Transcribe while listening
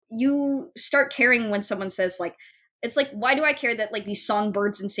you start caring when someone says like, it's like, why do I care that like these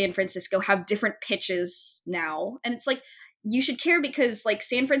songbirds in San Francisco have different pitches now? And it's like, you should care because like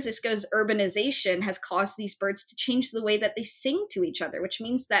San Francisco's urbanization has caused these birds to change the way that they sing to each other, which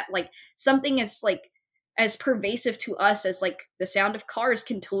means that like something is like as pervasive to us as like the sound of cars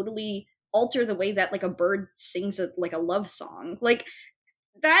can totally alter the way that like a bird sings like a love song. Like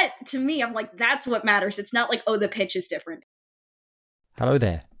that to me, I'm like, that's what matters. It's not like, oh, the pitch is different. Hello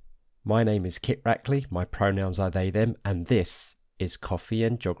there. My name is Kit Rackley, my pronouns are they, them, and this is Coffee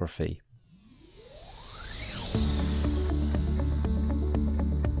and Geography.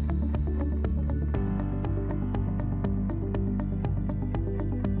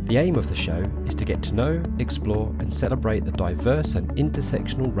 The aim of the show is to get to know, explore and celebrate the diverse and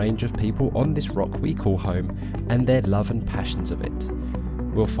intersectional range of people on this rock we call home and their love and passions of it.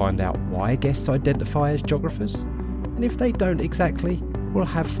 We'll find out why guests identify as geographers, and if they don't exactly, we'll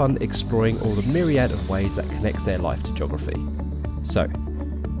have fun exploring all the myriad of ways that connects their life to geography. So,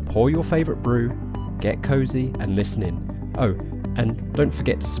 pour your favourite brew, get cosy and listen in. Oh, and don't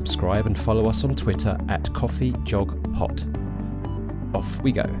forget to subscribe and follow us on Twitter at CoffeeJogPod. Off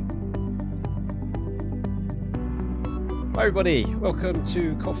we go. Hi everybody, welcome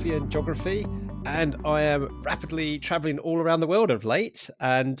to Coffee and Geography. And I am rapidly travelling all around the world of late,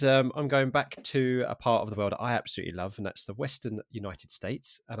 and I'm going back to a part of the world I absolutely love, and that's the Western United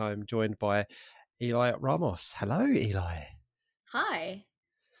States. And I'm joined by Eli Ramos. Hello, Eli. Hi.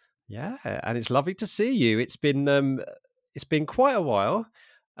 Yeah, and it's lovely to see you. It's been quite a while,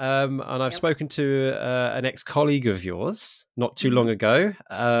 and I've spoken to an ex-colleague of yours not too long ago,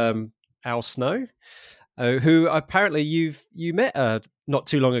 Al Snow, who apparently you met not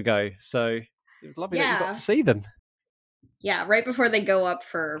too long ago. So. It was lovely that you got to see them. Yeah, right before they go up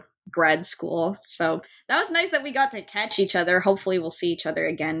for grad school. So that was nice that we got to catch each other. Hopefully we'll see each other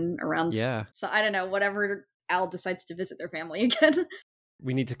again around. Yeah. So I don't know, whatever Al decides to visit their family again.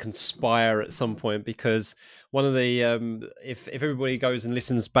 We need to conspire at some point because one of the, if everybody goes and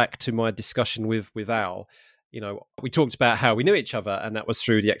listens back to my discussion with Al, you know, we talked about how we knew each other, and that was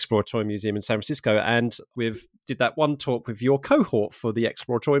through the Exploratorium Museum in San Francisco. And did that one talk with your cohort for the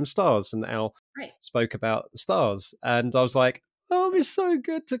Exploratorium Stars, and Al spoke about the stars. And I was like, oh, it's so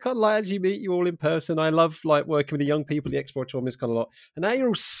good to kind of like actually meet you all in person. I love like working with the young people at the Exploratorium is kind of a lot. And now you're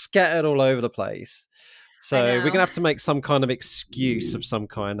all scattered all over the place. So we're going to have to make some kind of excuse of some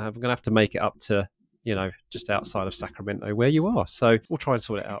kind. We're going to have to make it up to, you know, just outside of Sacramento where you are. So we'll try and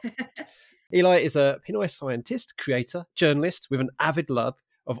sort it out. Eli is a Pinoy scientist, creator, journalist with an avid love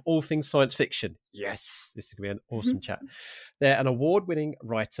of all things science fiction. Yes, this is going to be an awesome chat. They're an award-winning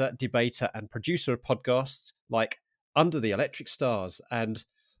writer, debater, and producer of podcasts like Under the Electric Stars and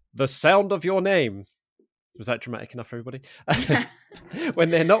The Sound of Your Name. Was that dramatic enough for everybody? When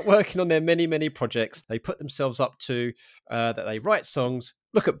they're not working on their many, many projects, they put themselves up to that they write songs,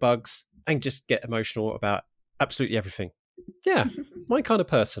 look at bugs, and just get emotional about absolutely everything. Yeah, my kind of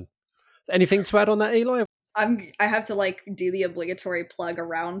person. Anything to add on that, Eli? I have to like do the obligatory plug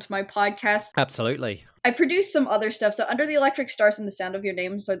around my podcast. Absolutely. I produce some other stuff. So Under the Electric Stars and The Sound of Your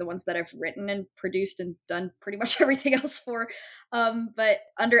Names are the ones that I've written and produced and done pretty much everything else for. But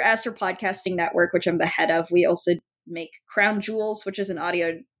under Astro Podcasting Network, which I'm the head of, we also make Crown Jewels, which is an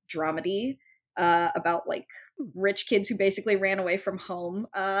audio dramedy about like rich kids who basically ran away from home.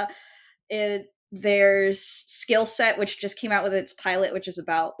 There's Skill Set, which just came out with its pilot, which is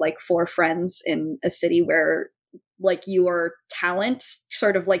about like 4 friends in a city where like your talent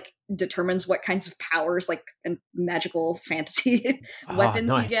sort of like determines what kinds of powers like and magical fantasy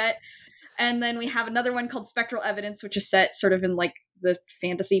weapons you get. And then we have another one called Spectral Evidence, which is set sort of in like the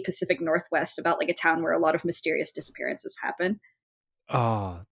fantasy Pacific Northwest about like a town where a lot of mysterious disappearances happen.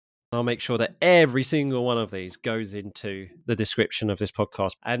 I'll make sure that every single one of these goes into the description of this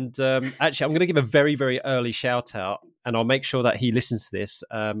podcast. And actually, I'm going to give a very, very early shout out, and I'll make sure that he listens to this.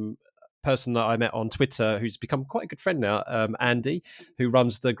 Person that I met on Twitter who's become quite a good friend now, Andy, who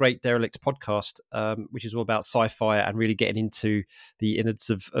runs the Great Derelict podcast, which is all about sci-fi and really getting into the innards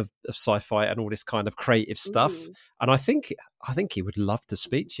of sci-fi and all this kind of creative stuff. Ooh. And I think he would love to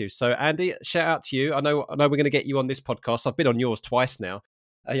speak to you. So Andy, shout out to you. I know we're going to get you on this podcast. I've been on yours twice now.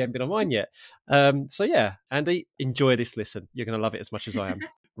 You haven't been on mine yet. So yeah, Andy, enjoy this listen. You're going to love it as much as I am.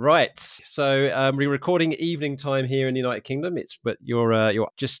 Right. So we're recording evening time here in the United Kingdom. But you're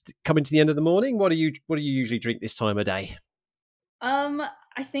just coming to the end of the morning. What do you usually drink this time of day?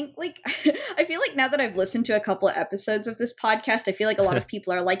 I think like I feel like now that I've listened to a couple of episodes of this podcast, I feel like a lot of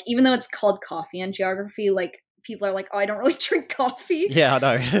people are like, even though it's called Coffee and Geography, like people are like, oh, I don't really drink coffee. Yeah, I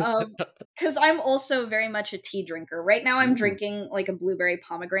know. Because I'm also very much a tea drinker. Right now, I'm Mm. drinking like a blueberry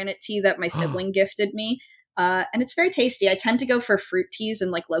pomegranate tea that my sibling gifted me, and it's very tasty. I tend to go for fruit teas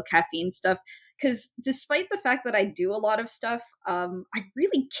and like low caffeine stuff because despite the fact that I do a lot of stuff, I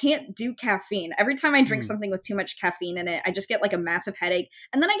really can't do caffeine. Every time I drink Mm. something with too much caffeine in it, I just get like a massive headache,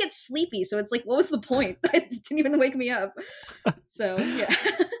 and then I get sleepy. So it's like, what was the point? It didn't even wake me up. So yeah.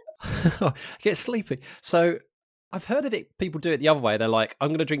 Get sleepy. So I've heard of it. People do it the other way. They're like, I'm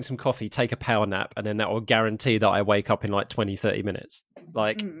going to drink some coffee, take a power nap, and then that will guarantee that I wake up in like 20, 30 minutes.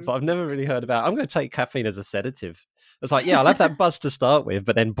 Like, but I've never really heard about, I'm going to take caffeine as a sedative. It's like, yeah, I'll have that buzz to start with,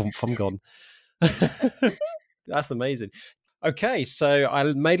 but then boom, I'm gone. That's amazing. Okay, so I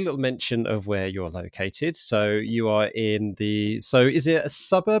made a little mention of where you're located. So you are in so is it a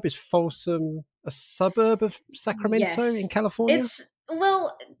suburb? Is Folsom a suburb of Sacramento in Yes. California? It's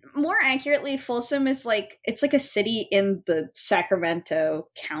well, more accurately, Folsom is like it's like a city in the Sacramento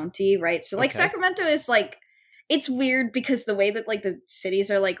County, right? So like Okay. Sacramento is like it's weird because the way that like the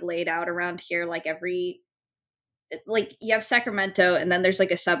cities are like laid out around here, like every like you have Sacramento and then there's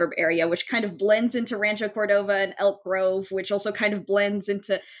like a suburb area which kind of blends into Rancho Cordova and Elk Grove, which also kind of blends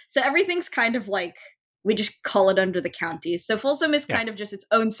into so everything's kind of like we just call it under the counties. So Folsom is Yeah. kind of just its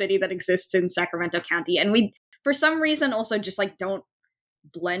own city that exists in Sacramento County. And we for some reason also just like don't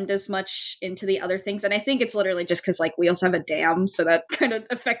blend as much into the other things. And I think it's literally just because like we also have a dam, so that kind of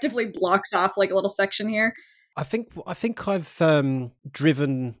effectively blocks off like a little section here. I think I've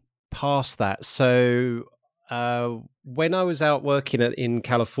driven past that. So when I was out working in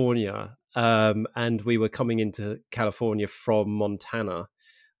California, and we were coming into California from Montana,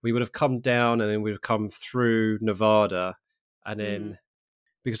 we would have come down and then we'd have come through Nevada, and Mm. then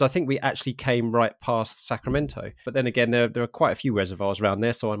because I think we actually came right past Sacramento. But then again, there are quite a few reservoirs around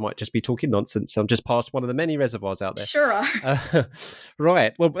there, so I might just be talking nonsense. I'm just past one of the many reservoirs out there. Sure are.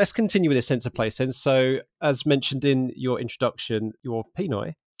 Right. Well, let's continue with a sense of place then. So, as mentioned in your introduction, you're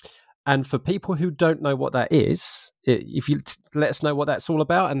Pinoy. And for people who don't know what that is, if you let us know what that's all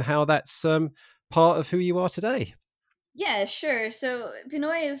about and how that's part of who you are today. Yeah, sure. So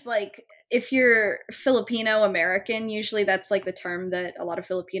Pinoy is like if you're Filipino American, usually that's like the term that a lot of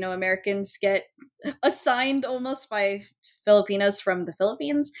Filipino Americans get assigned almost by Filipinos from the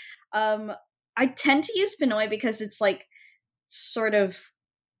Philippines. Um, I tend to use Pinoy because it's like sort of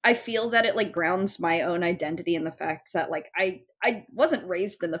I feel that it like grounds my own identity in the fact that like I wasn't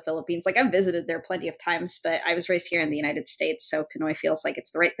raised in the Philippines. Like I've visited there plenty of times, but I was raised here in the United States, so Pinoy feels like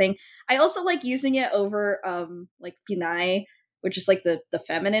it's the right thing. I also like using it over like Pinay, which is like the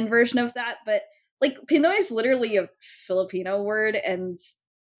feminine version of that, but like Pinoy is literally a Filipino word and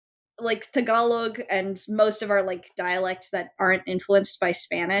like Tagalog and most of our like dialects that aren't influenced by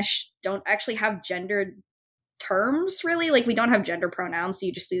Spanish don't actually have gendered terms really, like we don't have gender pronouns, so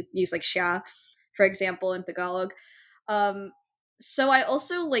you just use like siya for example in Tagalog. So I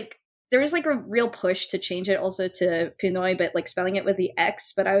also like there was like a real push to change it also to Pinoy, but like spelling it with the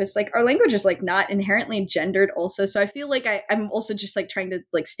X, but I was like our language is like not inherently gendered also, so I feel like I'm also just like trying to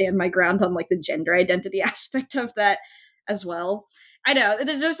like stand my ground on like the gender identity aspect of that as well. I know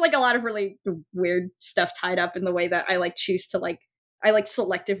there's just like a lot of really weird stuff tied up in the way that I like choose to like I like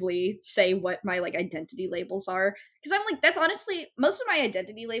selectively say what my like identity labels are because I'm like that's honestly most of my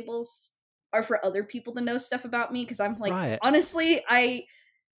identity labels are for other people to know stuff about me because I'm like Right. honestly I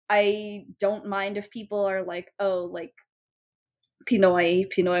don't mind if people are like oh like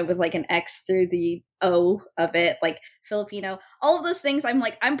Pinoy with like an X through the O of it like Filipino all of those things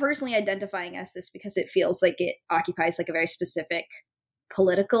I'm personally identifying as this because it feels like it occupies like a very specific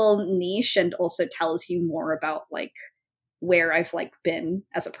political niche and also tells you more about like where I've like been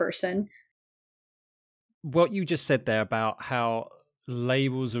as a person. What you just said there about how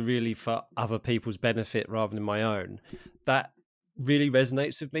labels are really for other people's benefit rather than my own, that really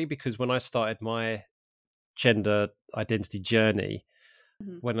resonates with me because when I started my gender identity journey,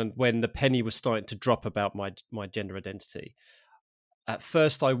 Mhm. when the penny was starting to drop about my gender identity, at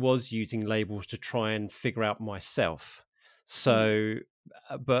first I was using labels to try and figure out myself. Mhm. So,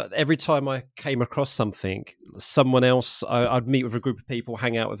 but every time I came across someone else, I'd meet with a group of people,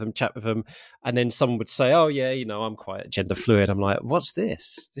 hang out with them, chat with them, and then someone would say, "Oh yeah, I'm quite gender fluid." I'm like, "What's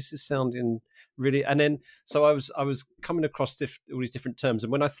this? This is sounding really." And then so I was coming across all these different terms,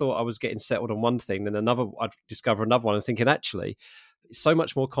 and when I thought I was getting settled on one thing, then I'd discover another one, and thinking actually, it's so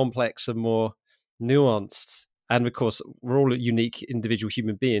much more complex and more nuanced. And of course, we're all unique individual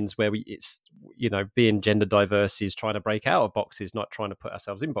human beings where it's being gender diverse is trying to break out of boxes, not trying to put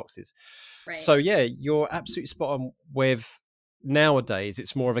ourselves in boxes. Right. So yeah, you're absolutely spot on with nowadays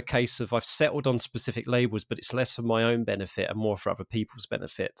it's more of a case of I've settled on specific labels, but it's less for my own benefit and more for other people's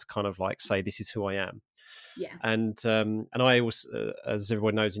benefit to kind of like say this is who I am. Yeah. And I also, as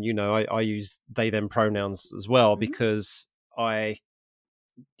everyone knows, and I use they them pronouns as well Mm-hmm. because I,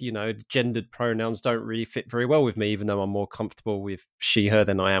 gendered pronouns don't really fit very well with me, even though I'm more comfortable with she her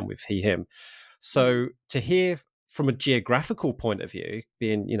than I am with he him. Mm-hmm. So to hear from a geographical point of view,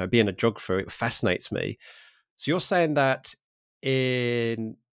 being a geographer, it fascinates me. So you're saying that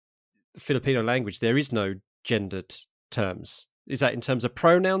in Filipino language there is no gendered terms. Is that in terms of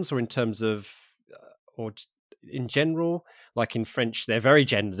pronouns or in terms of or just in general? Like in French, they're very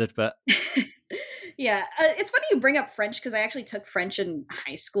gendered, but Yeah, it's funny you bring up French because I actually took French in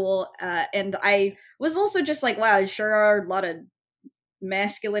high school, and I was also just like, wow, sure are a lot of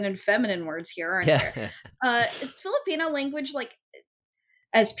masculine and feminine words here, aren't there? yeah, Filipino language, like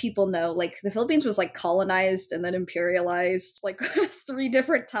as people know, like the Philippines was like colonized and then imperialized like three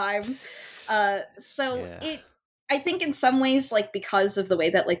different times. So yeah. it I think in some ways, like because of the way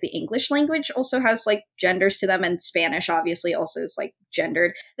that like the English language also has like genders to them, and Spanish obviously also is like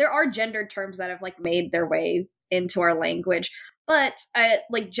gendered. There are gendered terms that have like made their way into our language, but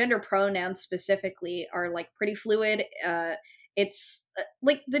like gender pronouns specifically are like pretty fluid. It's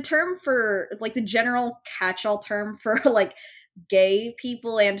like the term for like the general catch-all term for like gay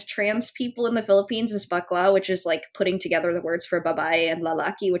people and trans people in the Philippines is bakla, which is like putting together the words for babae, and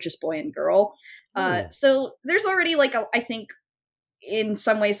lalaki, which is boy and girl. Hmm. So there's already like I think in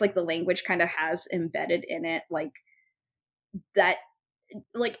some ways like the language kind of has embedded in it like that,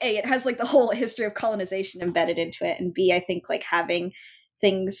 like a it has like the whole history of colonization embedded into it, and b I think like having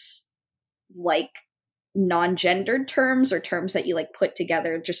things like non-gendered terms or terms that you like put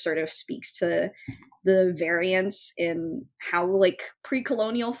together just sort of speaks to the variance in how like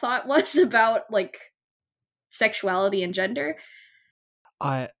pre-colonial thought was about like sexuality and gender.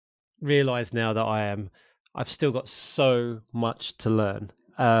 I realize now that I've still got so much to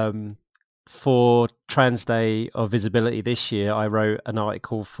learn. For Trans Day of Visibility this year, I wrote an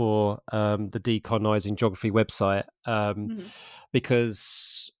article for the Decolonizing Geography website Mm-hmm.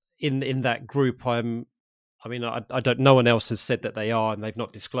 because in that group, I don't. No one else has said that they are, and they've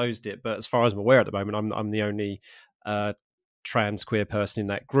not disclosed it. But as far as I'm aware at the moment, I'm the only trans queer person in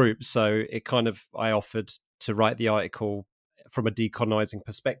that group. So it kind of I offered to write the article from a decolonizing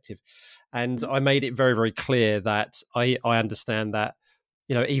perspective, and I made it very very clear that I understand that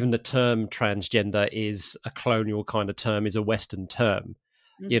even the term transgender is a colonial kind of term, is a Western term.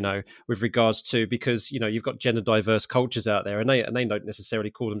 Mm-hmm. With regards to because you've got gender diverse cultures out there, and they don't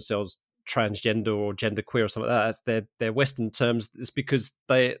necessarily call themselves transgender or genderqueer or something like that. They're Western terms. It's because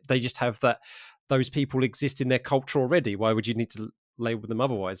they just have that those people exist in their culture already. Why would you need to label them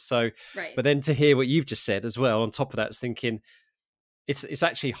otherwise? So, Right. but then to hear what you've just said as well, on top of that, is thinking it's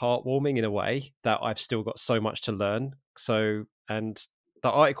actually heartwarming in a way that I've still got so much to learn. So, and the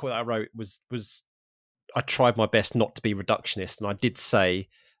article that I wrote was I tried my best not to be reductionist, and I did say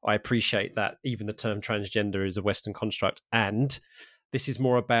I appreciate that even the term transgender is a Western construct, and this is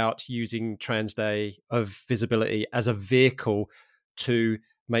more about using Trans Day of Visibility as a vehicle to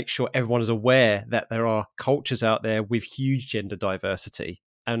make sure everyone is aware that there are cultures out there with huge gender diversity,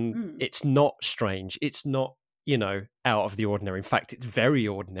 and Mm. it's not strange. It's not out of the ordinary. In fact, it's very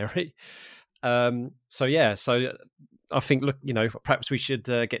ordinary. So yeah, so I think look, perhaps we should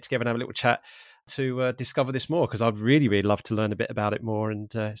get together and have a little chat to discover this more because I'd really, really love to learn a bit about it more,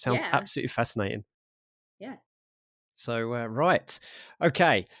 and it sounds Yeah. absolutely fascinating. Yeah. So right,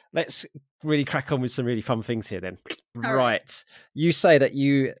 okay, let's really crack on with some really fun things here then. All right. Right, you say that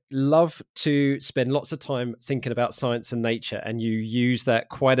you love to spend lots of time thinking about science and nature, and you use that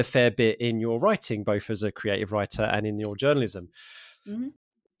quite a fair bit in your writing, both as a creative writer and in your journalism. Mm-hmm.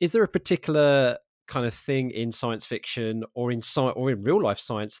 Is there a particular kind of thing in science fiction or in or in real life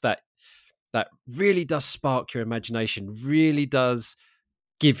science that really does spark your imagination, really does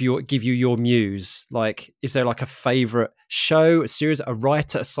give you your muse? Like, is there like a favorite show, a series, a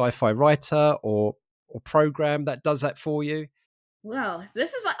writer, a sci-fi writer, or program that does that for you? Wow,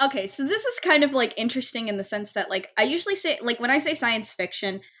 this is okay. So this is kind of like interesting in the sense that like I usually say like when I say science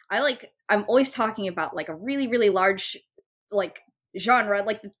fiction, I'm always talking about like a really really large like genre.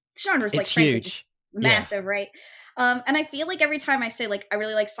 Like the genre is like It's frankly just huge. Yeah, massive, right? And I feel like every time I say like I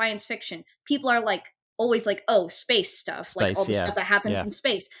really like science fiction, people are like always like, oh, space stuff, like all space. the Yeah, stuff that happens yeah. in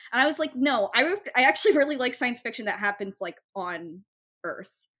space. And I was like, no, I actually really like science fiction that happens like on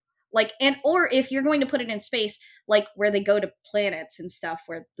Earth. Like, and or if you're going to put it in space, like where they go to planets and stuff,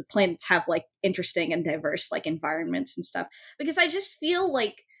 where the planets have like interesting and diverse like environments and stuff. Because I just feel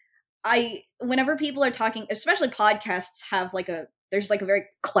like whenever people are talking, especially podcasts have like there's like a very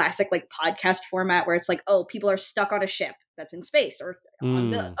classic like podcast format where it's like, oh, people are stuck on a ship that's in space or on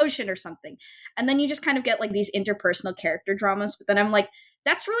the ocean or something. And then you just kind of get like these interpersonal character dramas. But then I'm like,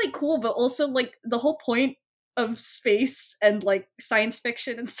 that's really cool. But also like the whole point of space and like science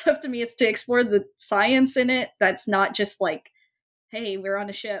fiction and stuff to me is to explore the science in it. That's not just like, hey, we're on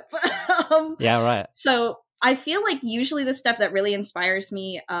a ship. Yeah, right. So I feel like usually the stuff that really inspires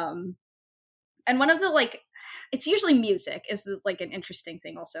me, and one of the like, it's usually music is like an interesting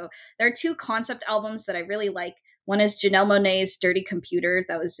thing. Also, there are two concept albums that I really like. One is Janelle Monáe's Dirty Computer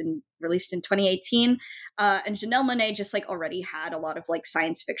that was released in 2018, and Janelle Monáe just like already had a lot of like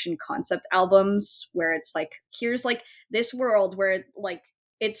science fiction concept albums where it's like, here's like this world where like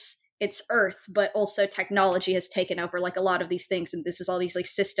it's Earth, but also technology has taken over like a lot of these things, and this is all these like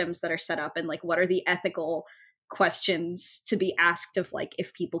systems that are set up, and like what are the ethical questions to be asked of like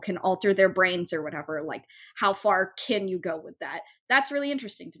if people can alter their brains or whatever, like how far can you go with that? That's really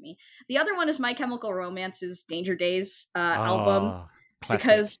interesting to me. The other one is My Chemical Romance's Danger Days album, classic.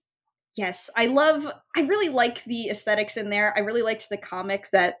 because yes, I really like the aesthetics in there. I really liked the comic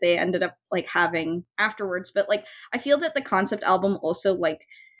that they ended up like having afterwards, but like I feel that the concept album also like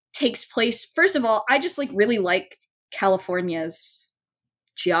takes place, first of all, I just like really like California's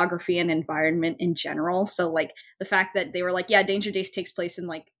geography and environment in general. So like the fact that they were like, yeah, Danger Days takes place in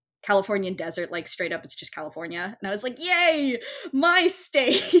like Californian desert, like straight up it's just California, and I was like, yay, my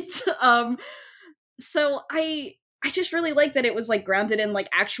state. So I just really like that it was like grounded in like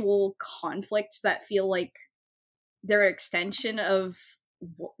actual conflicts that feel like they're an extension of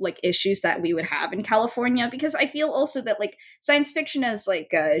like issues that we would have in California, because I feel also that like science fiction as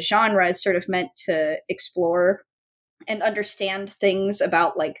like a genre is sort of meant to explore and understand things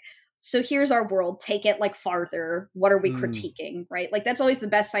about like, so here's our world, take it like farther, what are we critiquing, right? Like that's always the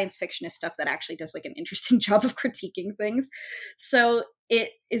best science fictionist stuff that actually does like an interesting job of critiquing things. So it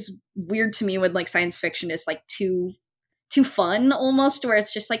is weird to me when like science fiction is like too fun almost, where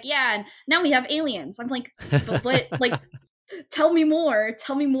it's just like, yeah, and now we have aliens. I'm like, but what, like tell me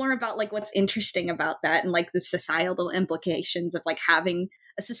more about like what's interesting about that and like the societal implications of like having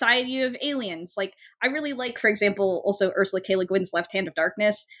a society of aliens. Like I really like, for example, also Ursula K. Le Guin's Left Hand of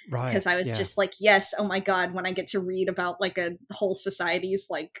Darkness, because I was just like, yes, oh my god, when I get to read about like a whole society's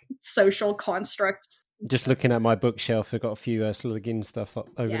like social constructs. Just looking at my bookshelf, I've got a few Ursula Le Guin stuff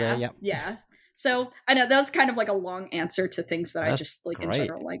over there. Yeah. So I know that was kind of like a long answer to things that That's I just like great. in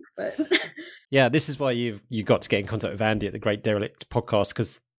general like, but yeah, this is why you got to get in contact with Andy at the Great Derelict podcast,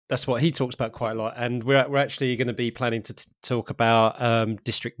 because that's what he talks about quite a lot. And we're actually going to be planning to talk about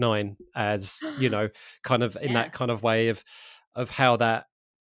District 9 as, you know, kind of in that kind of way of how that,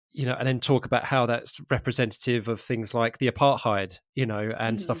 you know, and then talk about how that's representative of things like the apartheid, you know,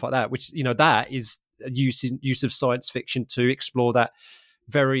 and stuff like that, which, you know, that is a use of science fiction to explore that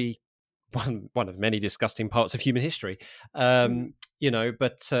very one of many disgusting parts of human history. You know,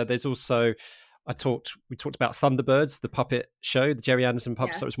 but there's also, we talked about Thunderbirds, the puppet show, the Jerry Anderson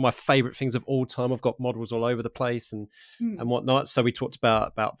puppet show. It was my favorite things of all time. I've got models all over the place and whatnot. So we talked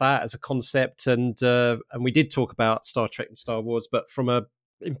about that as a concept, and we did talk about Star Trek and Star Wars, but from a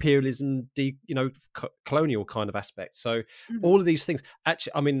imperialism, colonial kind of aspect. So all of these things,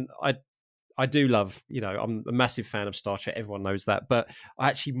 actually, I mean, I do love, you know, I'm a massive fan of Star Trek. Everyone knows that, but I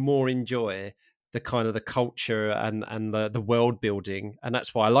actually more enjoy the kind of the culture and the world building, and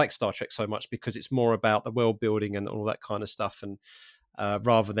that's why I like Star Trek so much, because it's more about the world building and all that kind of stuff, and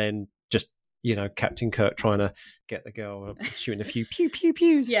rather than just, you know, Captain Kirk trying to get the girl shooting a few pew pew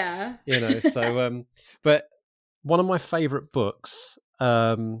pews. Yeah, you know. So, but one of my favorite books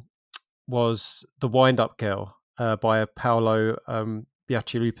was The Wind-Up Girl by Paolo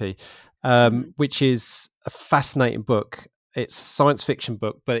Bacigalupi. Which is a fascinating book. It's a science fiction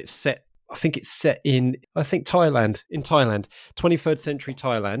book, but it's set in Thailand, 23rd century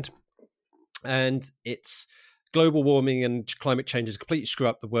Thailand. And it's global warming and climate change has completely screwed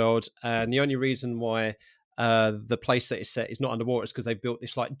up the world. And the only reason why the place that it's set is not underwater is because they built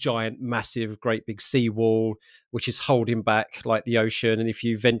this like giant, massive, great big seawall, which is holding back like the ocean. And if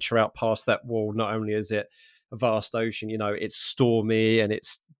you venture out past that wall, not only is it a vast ocean, you know, it's stormy and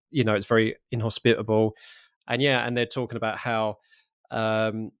it's, you know, it's very inhospitable. And and they're talking about how,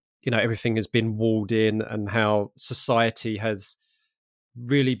 you know, everything has been walled in and how society has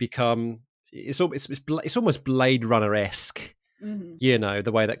really become, it's almost Blade Runner-esque, you know,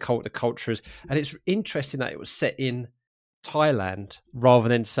 the way that the culture is. And it's interesting that it was set in Thailand rather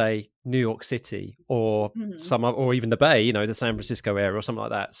than, say, New York City or or even the Bay, you know, the San Francisco area or something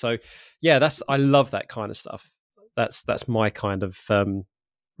like that. So, yeah, I love that kind of stuff. That's my kind of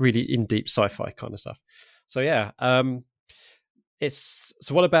really in deep sci-fi kind of stuff. So yeah,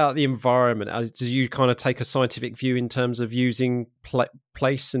 so what about the environment? Do you kind of take a scientific view in terms of using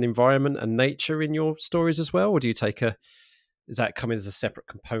place and environment and nature in your stories as well, or do you does that come in as a separate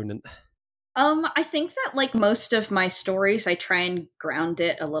component? I think that like most of my stories, I try and ground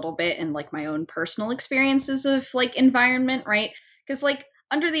it a little bit in like my own personal experiences of like environment, right? Because like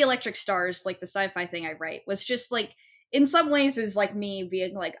Under the Electric Stars, like the sci-fi thing I write was just like in some ways is like me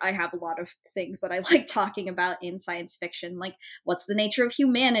being like I have a lot of things that I like talking about in science fiction, like what's the nature of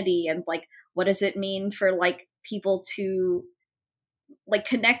humanity and like what does it mean for like people to like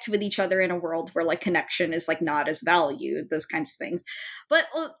connect with each other in a world where like connection is like not as valued, those kinds of things. But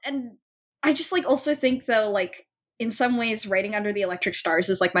and I just like also think though like in some ways writing Under the Electric Stars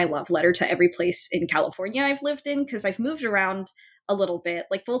is like my love letter to every place in California I've lived in, because I've moved around a little bit.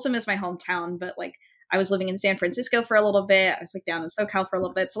 Like Folsom is my hometown, but like I was living in San Francisco for a little bit. I was like down in SoCal for a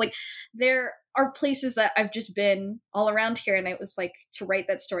little bit. So like there are places that I've just been all around here, and it was like to write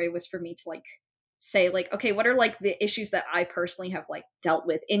that story was for me to like say like, okay, what are like the issues that I personally have like dealt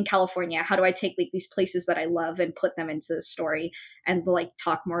with in California? How do I take like these places that I love and put them into the story and like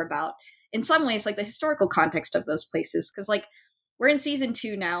talk more about in some ways like the historical context of those places? Because like we're in season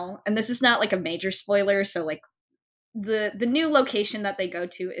 2 now, and this is not like a major spoiler, so like the new location that they go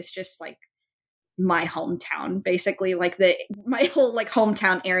to is just like my hometown, basically, like my whole like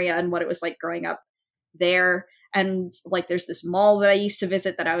hometown area and what it was like growing up there. And like there's this mall that I used to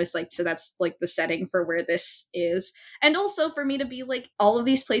visit that I was like, so that's like the setting for where this is. And also for me to be like, all of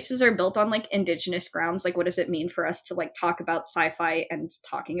these places are built on like indigenous grounds. Like what does it mean for us to like talk about sci-fi and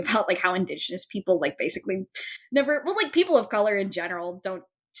talking about like how indigenous people like basically never, well, like people of color in general don't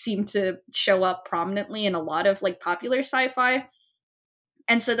seem to show up prominently in a lot of like popular sci-fi.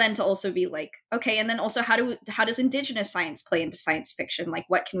 And so then to also be like, okay, and then also how does indigenous science play into science fiction? Like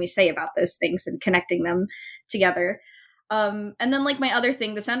what can we say about those things and connecting them together? And then like my other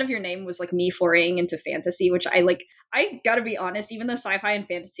thing, The Sound of Your Name was like me foraying into fantasy, which I gotta be honest, even though sci-fi and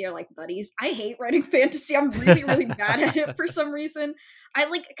fantasy are like buddies, I hate writing fantasy. I'm really, really bad at it for some reason. I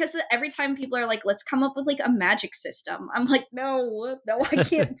like, because every time people are like, let's come up with like a magic system, I'm like, no, I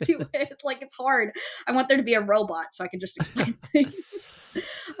can't do it. Like it's hard. I want there to be a robot so I can just explain things.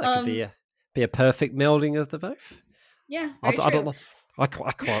 That could be a perfect melding of the both. Yeah, I very don't true. know. I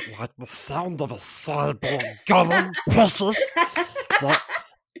quite like the sound of a cyborg gun, precious. That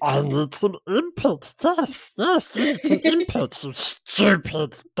I need some input. Yes, you need some input, you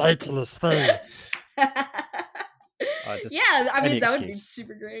stupid, dataless thing. Yeah, I mean that would be excuse.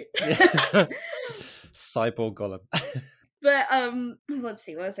 super great. Cyborg golem. But let's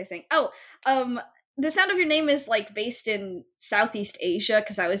see, what was I saying? The Sound of Your Name is like based in Southeast Asia,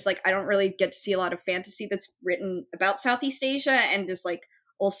 because I was like, I don't really get to see a lot of fantasy that's written about Southeast Asia, and is like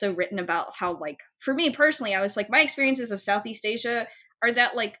also written about how like for me personally, I was like, my experiences of Southeast Asia are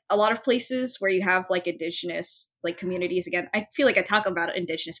that like a lot of places where you have like indigenous like communities. Again, I feel like I talk about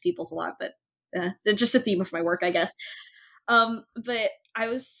indigenous peoples a lot, but they're just a theme of my work, I guess. But I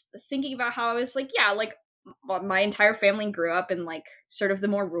was thinking about how I was like, yeah, like my entire family grew up in like sort of the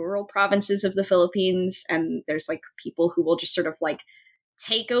more rural provinces of the Philippines, and there's like people who will just sort of like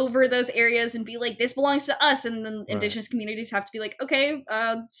take over those areas and be like, this belongs to us, and then indigenous communities have to be like, okay,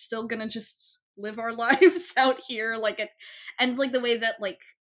 still gonna just live our lives out here, like it. And like the way that like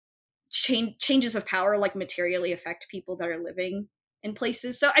changes of power like materially affect people that are living in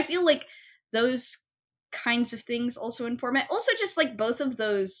places. So I feel like those kinds of things also inform it. Also just like both of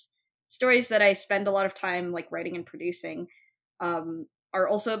those stories that I spend a lot of time like writing and producing are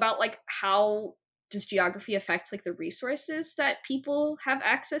also about like how does geography affect like the resources that people have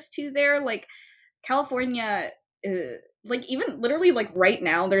access to there. Like California, like even literally like right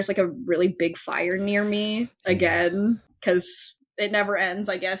now there's like a really big fire near me again, because it never ends,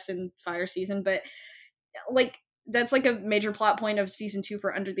 I guess, in fire season. But like that's like a major plot point of season 2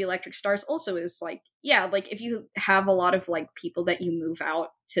 for Under the Electric Stars also, is like, yeah, like if you have a lot of like people that you move out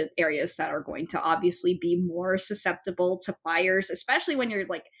to areas that are going to obviously be more susceptible to fires, especially when you're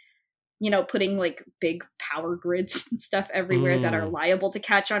like, you know, putting like big power grids and stuff everywhere that are liable to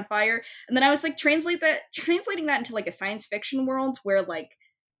catch on fire. And then I was like translating that into like a science fiction world where like,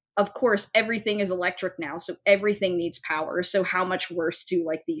 of course everything is electric now, so everything needs power. So how much worse do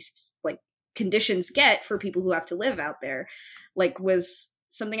like these like conditions get for people who have to live out there, like was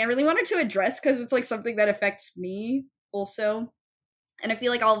something I really wanted to address, because it's like something that affects me also. And I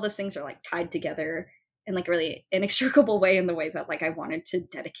feel like all of those things are like tied together in like really inextricable way, in the way that like I wanted to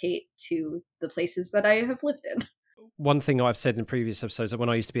dedicate to the places that I have lived in. One thing I've said in previous episodes, that when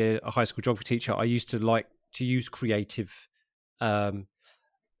I used to be a high school geography teacher, I used to like to use creative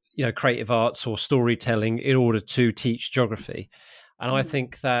creative arts or storytelling in order to teach geography. And I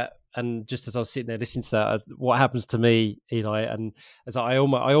think that, and just as I was sitting there listening to that, what happens to me, Eli, and as I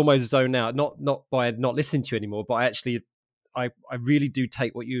almost zone out, not by not listening to you anymore, but I really do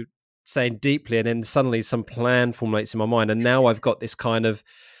take what you're saying deeply, and then suddenly some plan formulates in my mind, and now I've got this kind of,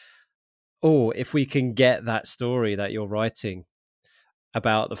 if we can get that story that you're writing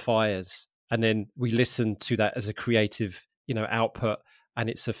about the fires, and then we listen to that as a creative, output, and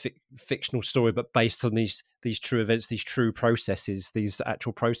it's a fictional story, but based on these true events, these true processes, these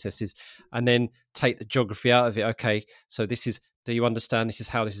actual processes, and then take the geography out of it. Okay, so this is. Do you understand? This is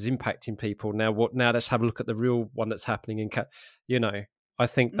how this is impacting people. Now, Now let's have a look at the real one that's happening in. I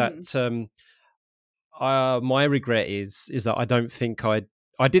think that my regret is that I don't think I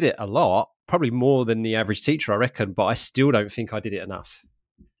did it a lot, probably more than the average teacher, I reckon, but I still don't think I did it enough.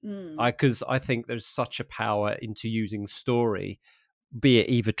 Because I think there's such a power into using story, be it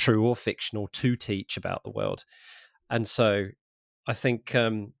either true or fictional, to teach about the world. And so I think,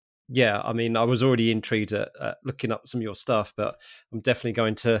 I was already intrigued at looking up some of your stuff, but I'm definitely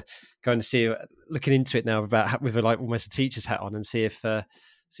going to see, looking into it now with like almost a teacher's hat on, and see if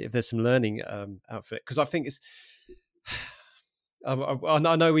there's some learning out for it. Because I think it's, I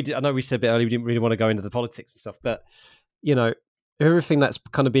know we said a bit earlier we didn't really want to go into the politics and stuff, but everything that's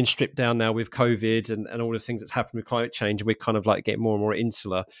kind of been stripped down now with COVID and all the things that's happened with climate change, and we're kind of like getting more and more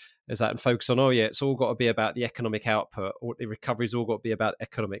insular, is that, and focus on, it's all got to be about the economic output, or the recovery's all got to be about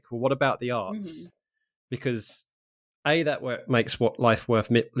economic. Well, what about the arts? Because A, that makes life worth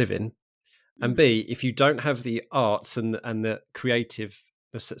living, and B, if you don't have the arts and the creative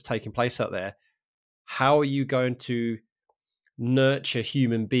that's taking place out there, how are you going to nurture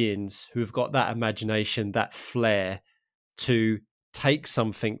human beings who've got that imagination, that flair, to take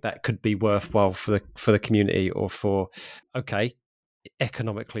something that could be worthwhile for the community, or for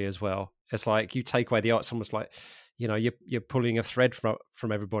economically as well? It's like you take away the arts, almost like you're pulling a thread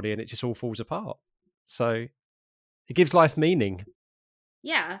from everybody, and it just all falls apart. So it gives life meaning.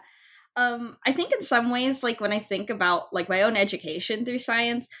 Yeah. I think in some ways, like when I think about like my own education through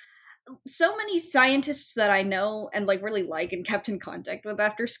science, so many scientists that I know and like really like and kept in contact with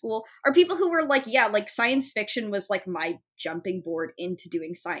after school are people who were like, like science fiction was like my jumping board into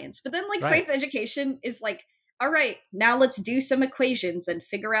doing science. But then like science education is like, all right, now let's do some equations and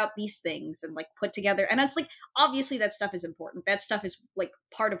figure out these things and like put together. And it's like, obviously that stuff is important. That stuff is like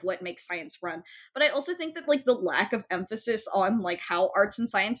part of what makes science run. But I also think that like the lack of emphasis on like how arts and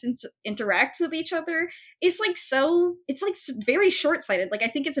science interact with each other is like it's like very short-sighted. Like I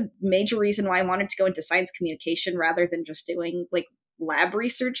think it's a major reason why I wanted to go into science communication rather than just doing like lab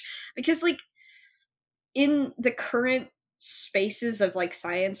research, because like in the current spaces of like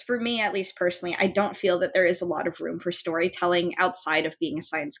science, for me at least personally, I don't feel that there is a lot of room for storytelling outside of being a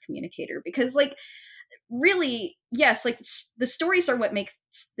science communicator, because like really, yes, like the stories are what make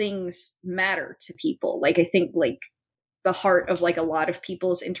things matter to people. Like I think like the heart of like a lot of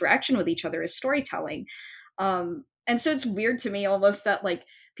people's interaction with each other is storytelling. And so it's weird to me almost that like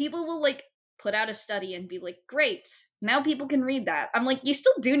people will like put out a study and be like, great, now people can read that. I'm like, you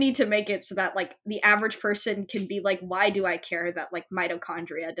still do need to make it so that like the average person can be like, why do I care that like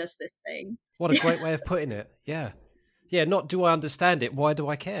mitochondria does this thing? What a great way of putting it. Yeah. Not do I understand it, why do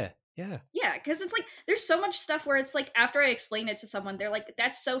I care? Yeah, because it's like there's so much stuff where it's like after I explain it to someone, they're like,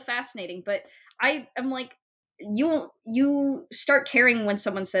 that's so fascinating, but I am like, you start caring when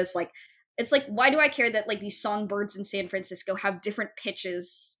someone says like, it's like, why do I care that like these songbirds in San Francisco have different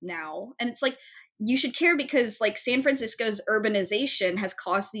pitches now? And it's like, you should care because like San Francisco's urbanization has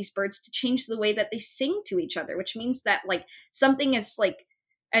caused these birds to change the way that they sing to each other, which means that like something is like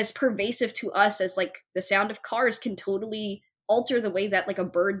as pervasive to us as like the sound of cars can totally alter the way that like a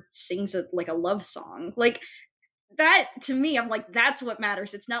bird sings like a love song. Like that to me, I'm like, that's what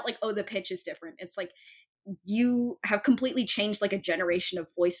matters. It's not like, oh, the pitch is different. It's like you have completely changed like a generation of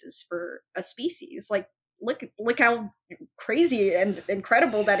voices for a species. Like look how crazy and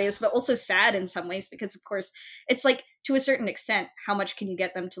incredible that is, but also sad in some ways, because of course it's like to a certain extent, how much can you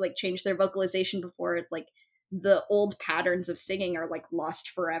get them to like change their vocalization before like the old patterns of singing are like lost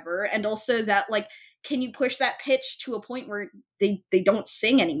forever? And also that like, can you push that pitch to a point where they don't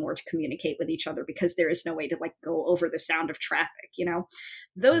sing anymore to communicate with each other because there is no way to like go over the sound of traffic,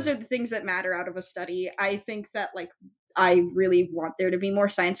 those are the things that matter out of a study. I think that like I really want there to be more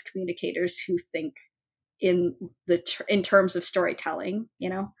science communicators who think in terms of storytelling.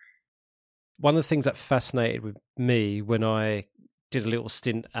 One of the things that fascinated with me when I did a little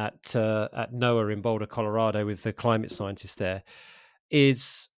stint at NOAA in Boulder, Colorado, with the climate scientists there,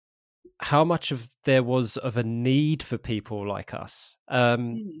 is how much of there was of a need for people like us,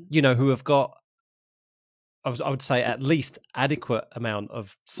 Mm. who have got, I would say, at least adequate amount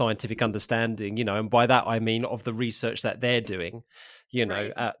of scientific understanding, and by that I mean of the research that they're doing,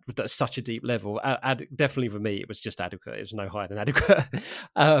 Right. at such a deep level. Definitely for me, it was just adequate. It was no higher than adequate.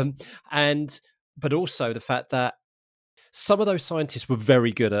 And but also the fact that some of those scientists were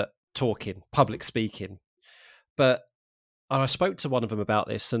very good at talking, public speaking. But and I spoke to one of them about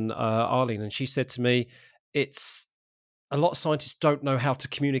this, and Arlene, and she said to me, it's a lot of scientists don't know how to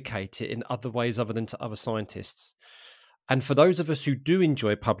communicate it in other ways other than to other scientists. And for those of us who do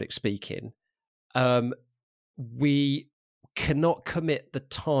enjoy public speaking, we cannot commit the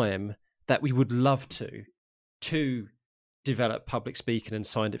time that we would love to develop public speaking and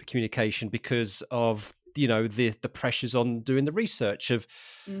scientific communication because of the pressures on doing the research of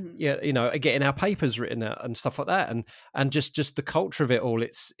getting our papers written out and stuff like that, and just the culture of it all.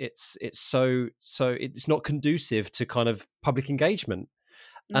 It's so it's not conducive to kind of public engagement.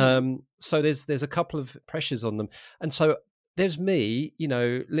 So there's a couple of pressures on them, and so there's me,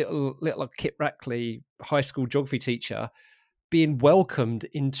 little Kit Rackley high school geography teacher, being welcomed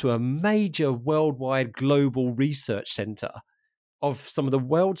into a major worldwide global research center of some of the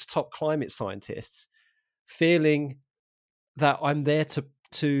world's top climate scientists, feeling that I'm there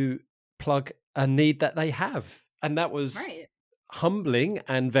to plug a need that they have. And that was Right. humbling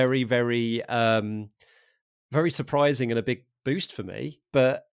and very, very, very surprising and a big boost for me.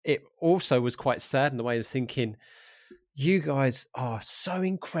 But it also was quite sad in the way of thinking, you guys are so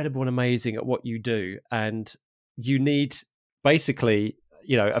incredible and amazing at what you do. And you need basically,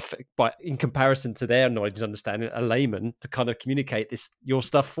 but in comparison to their knowledge and understanding, a layman to kind of communicate your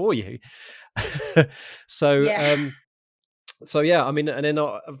stuff for you. So, Yeah. so yeah, I mean, and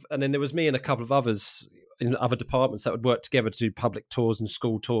then there was me and a couple of others in other departments that would work together to do public tours and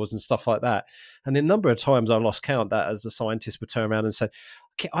school tours and stuff like that. And the number of times I lost count that as a scientist would turn around and say,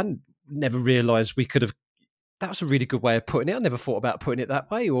 "Okay, I never realised we could have. That was a really good way of putting it. I never thought about putting it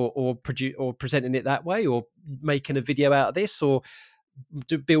that way, or presenting it that way, or making a video out of this, or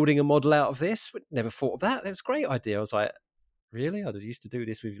building a model out of this. Never thought of that. That's a great idea." I was like, really? I used to do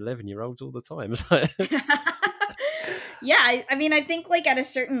this with 11-year-olds all the time. Yeah, I mean, I think like at a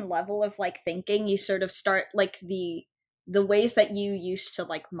certain level of like thinking, you sort of start like the ways that you used to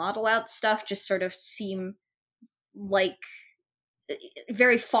like model out stuff just sort of seem like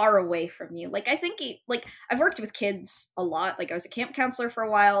very far away from you. Like I think like I've worked with kids a lot. Like I was a camp counselor for a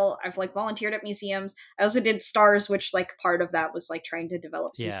while. I've like volunteered at museums. I also did STARS, which like part of that was like trying to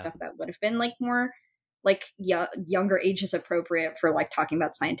develop some stuff that would have been like more like younger ages appropriate for like talking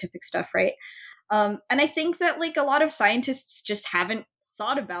about scientific stuff, right? And I think that like a lot of scientists just haven't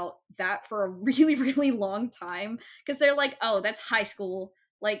thought about that for a really, really long time because they're like, oh, that's high school.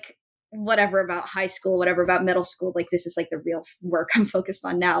 Like, whatever about high school, whatever about middle school. Like, this is like the real work I'm focused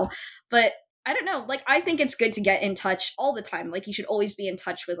on now. But I don't know. Like, I think it's good to get in touch all the time. Like, you should always be in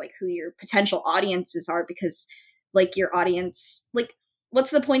touch with like who your potential audiences are because like your audience, like,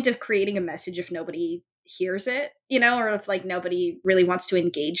 what's the point of creating a message if nobody hears it, or if like nobody really wants to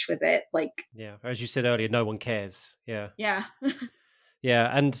engage with it? Like, yeah, as you said earlier, no one cares. Yeah. Yeah.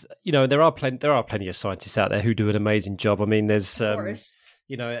 And there are plenty of scientists out there who do an amazing job. I mean, there's Of course.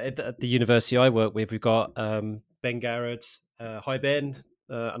 at the university I work with, we've got Ben Garrett. Hi Ben.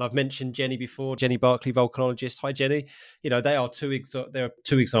 And I've mentioned Jenny before, Jenny Barkley, volcanologist. Hi Jenny. They are two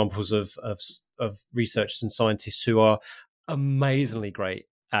examples of researchers and scientists who are amazingly great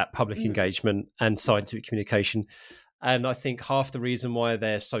at public engagement and scientific communication. And I think half the reason why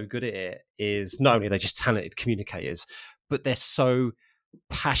they're so good at it is not only are they just talented communicators, but they're so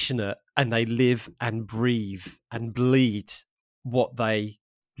passionate and they live and breathe and bleed what they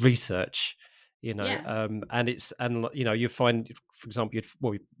research. And you find, for example,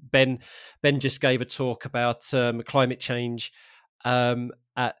 Ben just gave a talk about climate change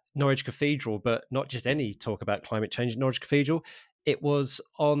at Norwich Cathedral, but not just any talk about climate change at Norwich Cathedral. It was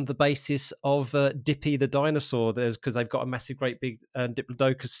on the basis of Dippy the dinosaur, because they've got a massive, great big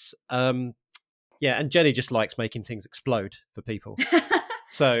Diplodocus. And Jenny just likes making things explode for people.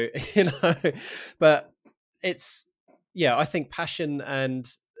 So, but it's, I think passion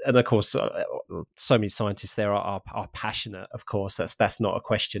and of course, so many scientists there are passionate. Of course, that's not a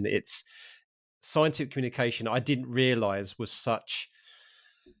question. It's scientific communication. I didn't realize was such.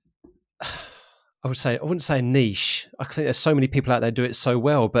 I wouldn't say a niche. I think there's so many people out there do it so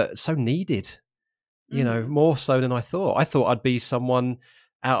well, but so needed. More so than I thought. I thought I'd be someone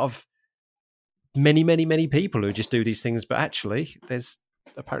out of many, many, many people who just do these things, but actually, there's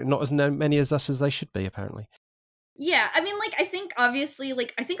apparently not as many as us as they should be. Apparently. Yeah, I mean, like, I think obviously,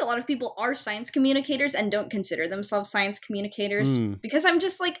 like, I think a lot of people are science communicators and don't consider themselves science communicators Mm. because I'm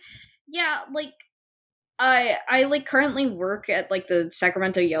just like, yeah, like, I like currently work at like the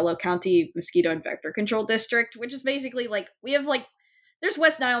Sacramento Yolo County Mosquito and Vector Control District, which is basically like we have like there's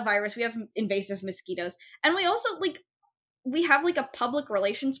West Nile virus, we have invasive mosquitoes, and we also like we have like a public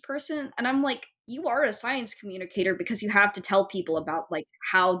relations person, and I'm like, you are a science communicator because you have to tell people about like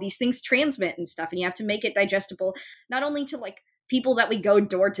how these things transmit and stuff, and you have to make it digestible not only to like people that we go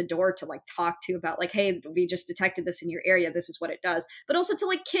door to door to like talk to about like, hey, we just detected this in your area, this is what it does, but also to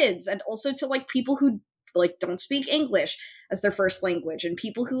like kids and also to like people who like don't speak English as their first language, and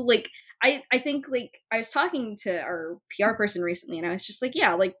people who like I think like I was talking to our PR person recently, and I was just like,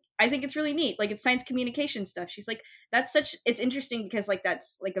 yeah, like I think it's really neat, like it's science communication stuff. She's like, that's such it's interesting because like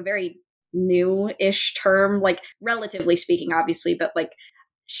that's like a very new-ish term, like relatively speaking, obviously, but like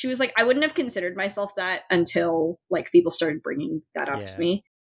she was like, I wouldn't have considered myself that until like people started bringing that up to Yeah. me.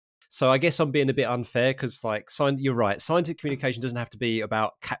 So I guess I'm being a bit unfair because, like, you're right. Scientific communication doesn't have to be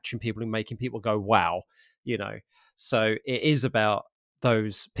about capturing people and making people go, "Wow," you know. So it is about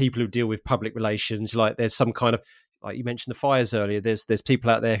those people who deal with public relations. Like, there's some kind of, like you mentioned, the fires earlier. There's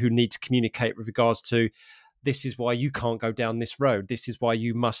people out there who need to communicate with regards to this is why you can't go down this road. This is why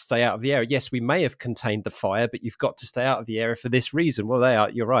you must stay out of the area. Yes, we may have contained the fire, but you've got to stay out of the area for this reason. Well, they are.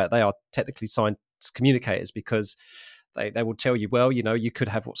 You're right. They are technically science communicators because they will tell you, well, you know, you could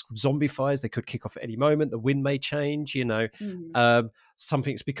have what's called zombie fires. They could kick off at any moment. The wind may change, you know.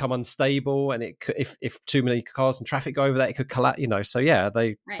 Something's become unstable, and it could, if too many cars and traffic go over that, it could collapse, you know. So yeah,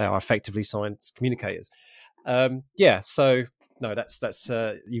 they are effectively science communicators. Yeah, so no, that's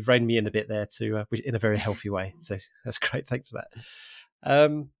you've reined me in a bit there to in a very healthy way. So that's great. Thanks for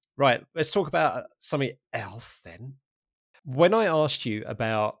that. Right, let's talk about something else then. When I asked you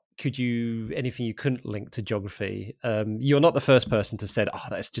about could you anything you couldn't link to geography, you're not the first person to said, "Oh,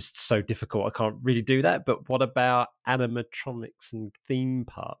 that's just so difficult. I can't really do that." But what about animatronics and theme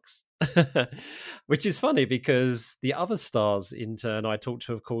parks? Which is funny because the other stars intern I talked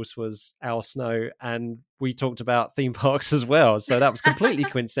to, of course, was Al Snow, and we talked about theme parks as well. So that was completely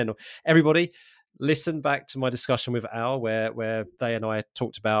coincidental. Everybody, listen back to my discussion with Al, where they and I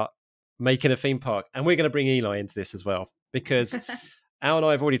talked about making a theme park, and we're going to bring Eli into this as well because Al and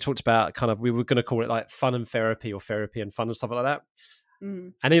I have already talked about kind of, we were going to call it like fun and therapy or therapy and fun and stuff like that.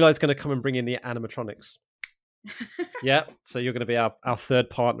 And Eli's going to come and bring in the animatronics. Yeah. So you're going to be our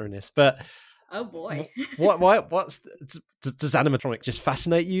third partner in this. But oh boy. Does animatronics just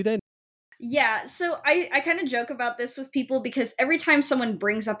fascinate you then? Yeah, so I kind of joke about this with people because every time someone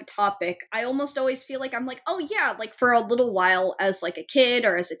brings up a topic, I almost always feel like I'm like, oh yeah, like for a little while as like a kid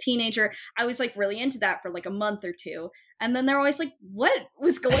or as a teenager, I was like really into that for like a month or two. And then they're always like, what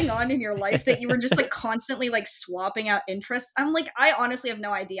was going on in your life that you were just like constantly like swapping out interests? I'm like, I honestly have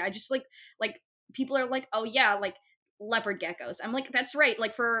no idea. I just like people are like, oh yeah, like leopard geckos. I'm like, that's right.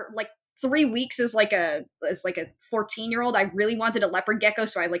 Like for like 3 weeks as like a 14-year-old, I really wanted a leopard gecko,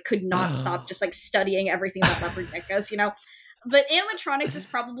 so I like could not stop just like studying everything about leopard geckos, you know. But animatronics is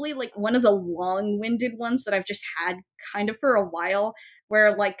probably like one of the long-winded ones that I've just had kind of for a while,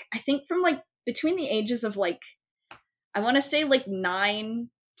 where like I think from like between the ages of like I want to say like 9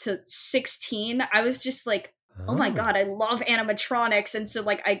 to 16, I was just like, oh my god, I love animatronics. And so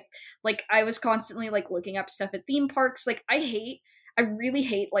like I was constantly like looking up stuff at theme parks. Like I really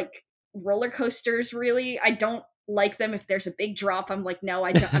hate like roller coasters. Really, I don't like them. If there's a big drop, I'm like, no,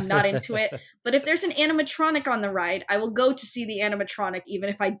 I'm not into it. But if there's an animatronic on the ride, I will go to see the animatronic, even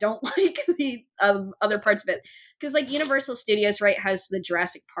if I don't like the other parts of it. Because like Universal Studios, right, has the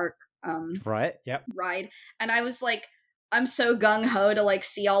Jurassic Park right, yep, ride, and I was like, I'm so gung-ho to like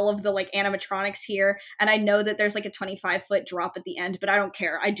see all of the like animatronics here, and I know that there's like a 25-foot drop at the end, but I don't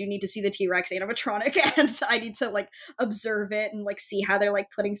care. I do need to see the T-Rex animatronic, and I need to like observe it and like see how they're like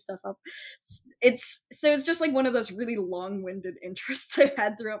putting stuff up. It's just like one of those really long-winded interests I've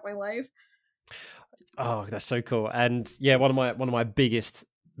had throughout my life. Oh, that's so cool. And yeah, one of my biggest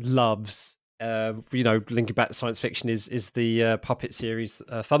loves, you know, linking back to science fiction is the puppet series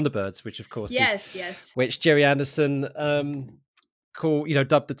Thunderbirds, which of course yes, which Jerry Anderson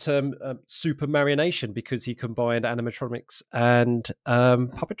dubbed the term super marionation because he combined animatronics and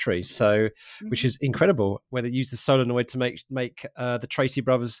puppetry. So, which is incredible. Where they used the solenoid to make the Tracy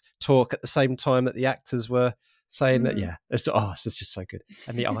brothers talk at the same time that the actors were saying that. Yeah, it's just so good,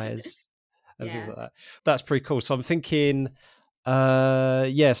 and the eyes. And things like that. That's pretty cool. So I'm thinking, so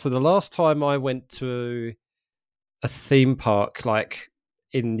the last time I went to a theme park, like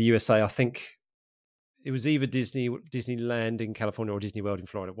in the USA, I think it was either Disneyland in California or Disney World in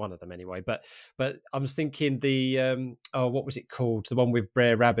Florida, one of them anyway. But I was thinking the what was it called? The one with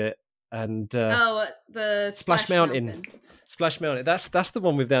Brer Rabbit and the Splash Mountain. Splash Mountain. That's the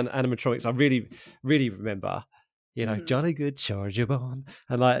one with the animatronics. I really, really remember. You know, jolly good Georgia Bond,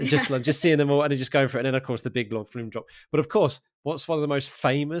 and like just seeing them all, and just going for it. And then of course the big log flume drop. But of course, what's one of the most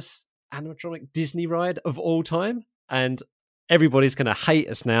famous animatronic Disney ride of all time? And everybody's going to hate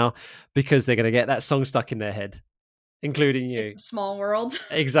us now because they're going to get that song stuck in their head, including you. It's a Small World.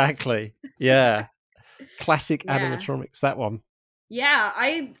 Exactly. Yeah. Classic animatronics. That one. Yeah,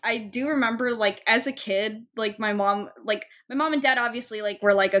 I do remember, like, as a kid, like, my mom and dad obviously, like,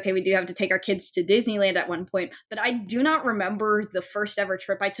 were like, okay, we do have to take our kids to Disneyland at one point, but I do not remember the first ever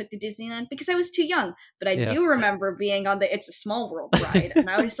trip I took to Disneyland because I was too young, but I do remember being on the It's a Small World ride, and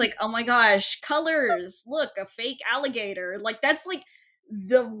I was like, oh my gosh, colors, look, a fake alligator, like, that's, like,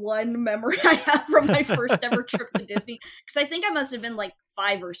 the one memory I have from my first ever trip to Disney, because I think I must have been, like,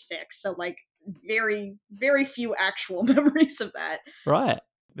 5 or 6, so, like, very, very few actual memories of that. Right.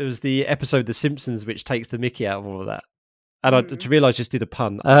 It was the episode The Simpsons which takes the mickey out of all of that. And I just realised I just did a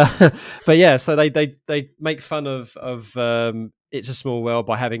pun. But yeah, so they make fun of It's a Small World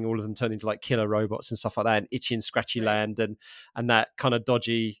by having all of them turn into like killer robots and stuff like that, and Itchy and Scratchy Land, and that kind of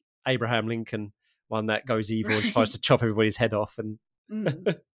dodgy Abraham Lincoln one that goes evil and tries to chop everybody's head off. And we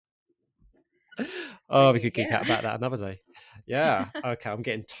could geek out about that another day. Yeah. Okay, I'm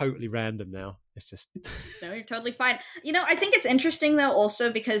getting totally random now. It's just no, you're totally fine. You know, I think it's interesting though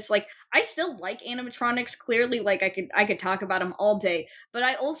also because like I still like animatronics. Clearly, like I could talk about them all day, but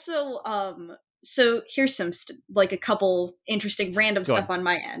I also so here's some like a couple interesting random stuff on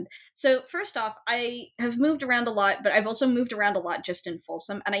my end. So first off, I have moved around a lot, but I've also moved around a lot just in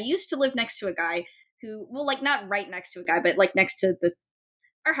Folsom, and I used to live next to a guy who, well, like not right next to a guy, but like next to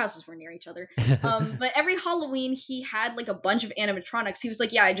our houses were near each other. But every Halloween he had like a bunch of animatronics. He was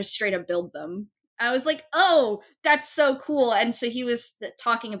like, yeah, I just straight up build them. I was like, oh, that's so cool. And so he was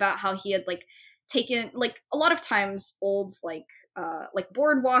talking about how he had like taken like a lot of times old like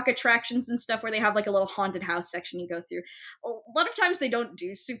boardwalk attractions and stuff where they have like a little haunted house section you go through. A lot of times they don't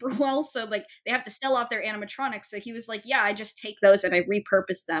do super well, so like they have to sell off their animatronics. So he was like, yeah, I just take those and I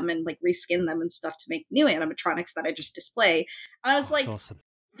repurpose them and like reskin them and stuff to make new animatronics that I just display. And I was like, awesome.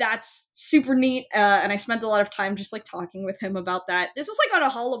 That's super neat, and I spent a lot of time just like talking with him about that. This was like on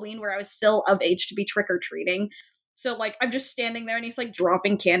a Halloween where I was still of age to be trick-or-treating, so like I'm just standing there and he's like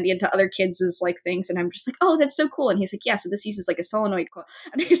dropping candy into other kids' like things, and I'm just like, oh, that's so cool. And he's like, yeah, so this uses like a solenoid coil,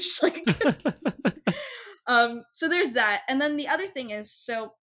 and he's just like so there's that. And then the other thing is,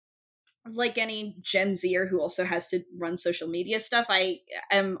 so like any Gen Zer who also has to run social media stuff, I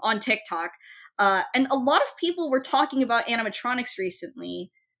am on TikTok, and a lot of people were talking about animatronics recently.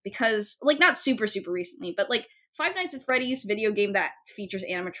 Because, like, not super, super recently, but, like, Five Nights at Freddy's video game that features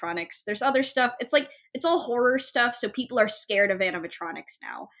animatronics. There's other stuff. It's, like, it's all horror stuff, so people are scared of animatronics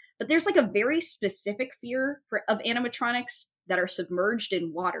now. But there's, like, a very specific fear of animatronics that are submerged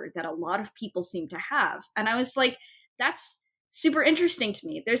in water that a lot of people seem to have. And I was like, that's super interesting to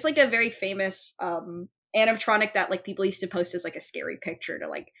me. There's, like, a very famous animatronic that, like, people used to post as, like, a scary picture to,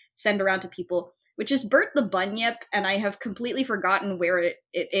 like, send around to people, which is Bert the Bunyip, and I have completely forgotten where it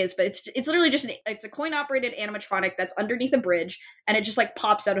is, but it's literally just it's a coin-operated animatronic that's underneath a bridge, and it just like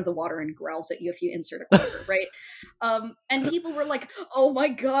pops out of the water and growls at you if you insert a quarter, right? And people were like, oh my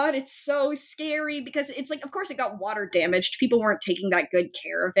god, it's so scary, because it's like, of course it got water damaged, people weren't taking that good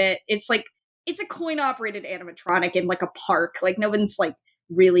care of it. It's like, it's a coin-operated animatronic in like a park, like no one's like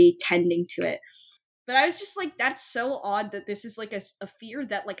really tending to it. But I was just like, that's so odd that this is like a fear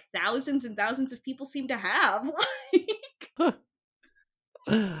that like thousands and thousands of people seem to have.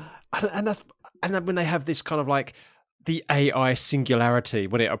 and then when they have this kind of like the AI singularity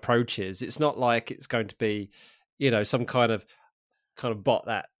when it approaches, it's not like it's going to be, you know, some kind of bot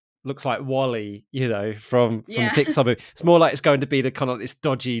that looks like Wall-E, you know, from the Pixar movie. It's more like it's going to be the kind of this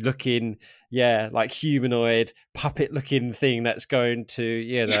dodgy looking, like humanoid puppet looking thing that's going to,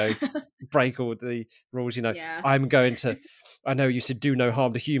 you know, break all the rules. You know, I know you said do no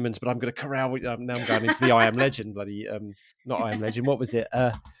harm to humans, but I'm going to corral. Now I'm going into the I Am Legend, bloody, not I Am Legend. What was it?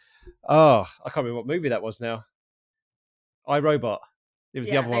 I can't remember what movie that was now. iRobot. It was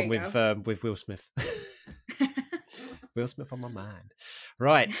the other one with Will Smith. Will Smith on my mind.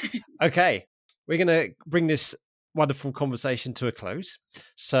 Right. Okay. We're going to bring this wonderful conversation to a close.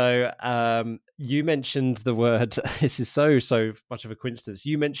 So you mentioned the word, this is so much of a coincidence.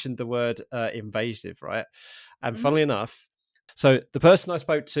 You mentioned the word invasive, right? And funnily enough, so the person I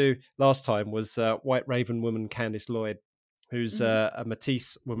spoke to last time was White Raven woman Candice Lloyd, who's a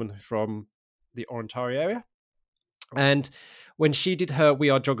Matisse woman from the Ontario area. And when she did her We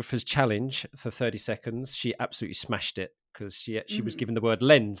Are Geographers challenge for 30 seconds, she absolutely smashed it because she was given the word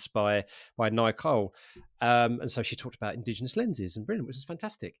lens by Nicole. And so she talked about Indigenous lenses and brilliant, which was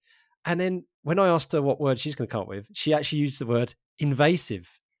fantastic. And then when I asked her what word she's going to come up with, she actually used the word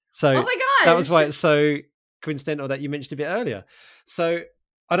invasive. So oh my gosh, that was why it's so coincidental that you mentioned a bit earlier. So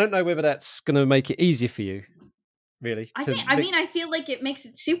I don't know whether that's going to make it easier for you, really. I feel like it makes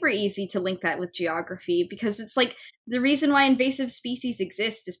it super easy to link that with geography, because it's like the reason why invasive species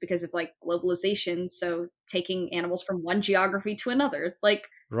exist is because of like globalization. So taking animals from one geography to another, like.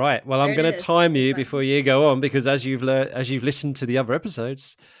 Right. Well, I'm going to time you before you go on, because as you've listened to the other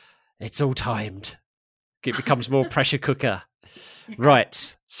episodes, it's all timed. It becomes more pressure cooker.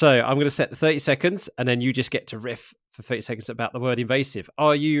 Right. So I'm going to set the 30 seconds, and then you just get to riff for 30 seconds about the word invasive.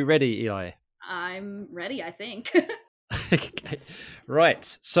 Are you ready, Eli? I'm ready, I think. Okay.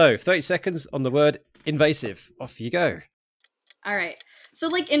 Right. So 30 seconds on the word invasive. Off you go. All right. So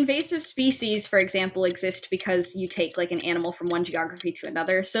like invasive species, for example, exist because you take like an animal from one geography to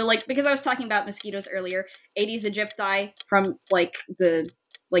another. So like, because I was talking about mosquitoes earlier, Aedes aegypti from like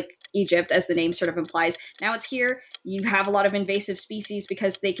Egypt, as the name sort of implies. Now it's here. You have a lot of invasive species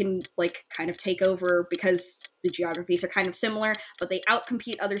because they can like kind of take over because the geographies are kind of similar, but they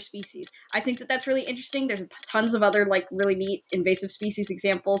outcompete other species. I think that that's really interesting. There's tons of other like really neat invasive species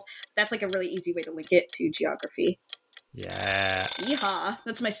examples. That's like a really easy way to link it to geography. Yeah. Yeehaw.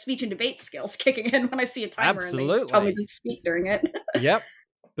 That's my speech and debate skills kicking in when I see a timer Absolutely. and they tell me to speak during it. Yep.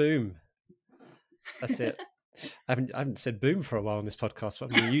 Boom. That's it. I haven't said boom for a while on this podcast, but I'm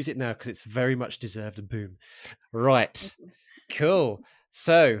going to use it now because it's very much deserved a boom. Right. Cool.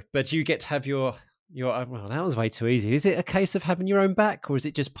 So, but you get to have your well, that was way too easy. Is it a case of having your own back, or is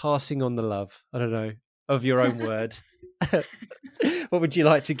it just passing on the love? I don't know, of your own word. What would you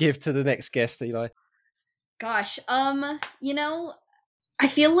like to give to the next guest, Eli? Gosh, you know, I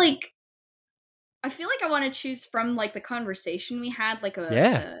feel like I want to choose from like the conversation we had, like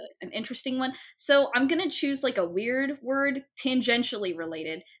an interesting one. So I'm gonna choose like a weird word, tangentially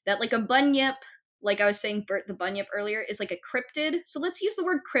related, that like a bunyip, like I was saying, Bert the bunyip earlier, is like a cryptid. So let's use the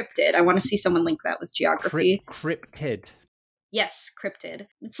word cryptid. I want to see someone link that with geography. Cryptid. Yes, cryptid.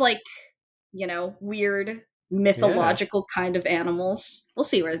 It's like, you know, weird mythological kind of animals. We'll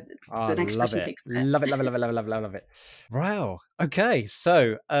see where the next person takes that. Love it. Wow. Okay,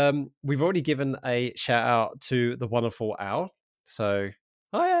 so we've already given a shout out to the wonderful Al. So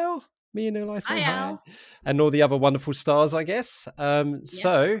hi Al. Me and Eli say hi. Al. And all the other wonderful stars, I guess. Yes,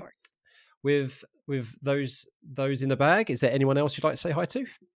 so with those in the bag, is there anyone else you'd like to say hi to?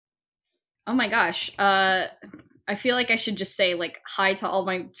 Oh my gosh. I feel like I should just say like hi to all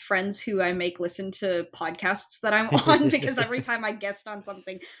my friends who I make listen to podcasts that I'm on, because every time I guest on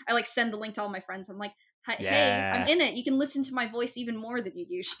something, I like send the link to all my friends. I'm like, hey, I'm in it. You can listen to my voice even more than you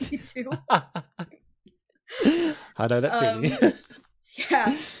usually do. I know that feeling.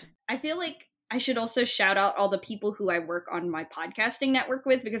 Yeah. I feel like I should also shout out all the people who I work on my podcasting network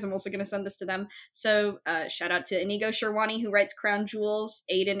with, because I'm also going to send this to them. So shout out to Inigo Sherwani, who writes Crown Jewels,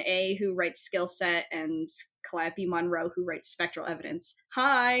 Aiden A, who writes Skill Set, and Calliope Monroe, who writes Spectral Evidence.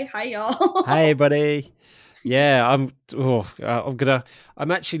 Hi y'all. Hey buddy. Yeah, I'm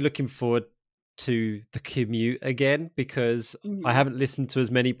actually looking forward to the commute again, because I haven't listened to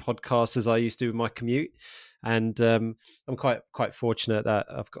as many podcasts as I used to in my commute. And I'm quite fortunate that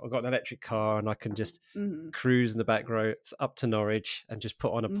I've got an electric car and I can just cruise in the back roads up to Norwich and just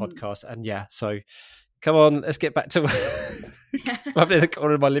put on a podcast. And yeah, so come on, let's get back to I'm in the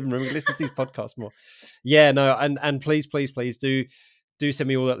corner of my living room and listen to these podcasts more. Yeah, no, and please do send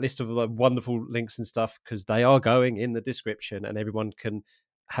me all that list of the wonderful links and stuff, because they are going in the description and everyone can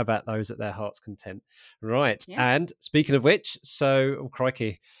have at those at their heart's content. Right. Yeah. And speaking of which, so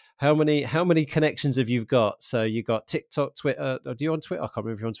crikey. How many connections have you got? So you got TikTok, Twitter. Do you on Twitter? I can't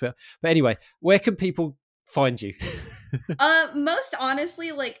remember if you're on Twitter. But anyway, where can people find you? Most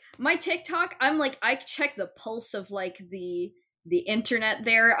honestly, like my TikTok, I'm like, I check the pulse of like the internet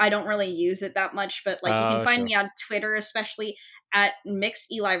there. I don't really use it that much, but like you can find me on Twitter, especially at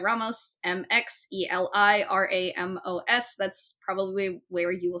Mix Eli Ramos, MXELIRAMOS. That's probably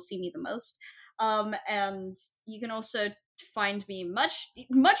where you will see me the most. And you can also find me much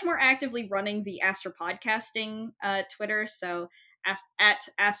more actively running the Aster Podcasting Twitter, so at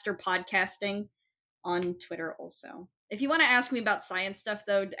Aster Podcasting on Twitter also. If you want to ask me about science stuff,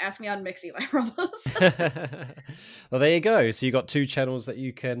 though, ask me on Mix Eli Ramos. Well, there you go. So you got two channels that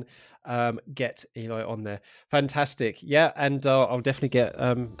you can get Eli on there. Fantastic. Yeah, and I'll definitely get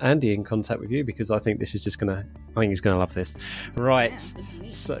Andy in contact with you, because I think this is just I think he's gonna love this. Right.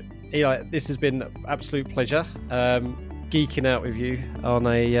 Yeah, Eli, this has been an absolute pleasure. Geeking out with you on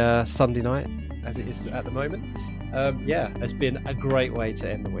a Sunday night, as it is at the moment. It's been a great way to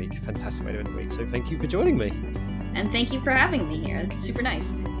end the week. Fantastic way to end the week. So thank you for joining me. And thank you for having me here. It's super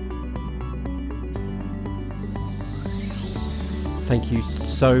nice. Thank you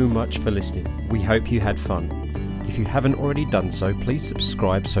so much for listening. We hope you had fun. If you haven't already done so, please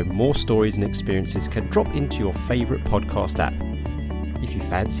subscribe so more stories and experiences can drop into your favourite podcast app. If you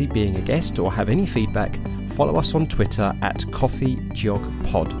fancy being a guest or have any feedback, follow us on Twitter at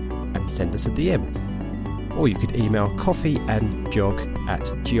CoffeeJogPod and send us a DM. Or you could email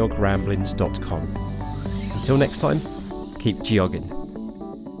coffeeandjog@geogramblings.com. Until next time, keep geogging.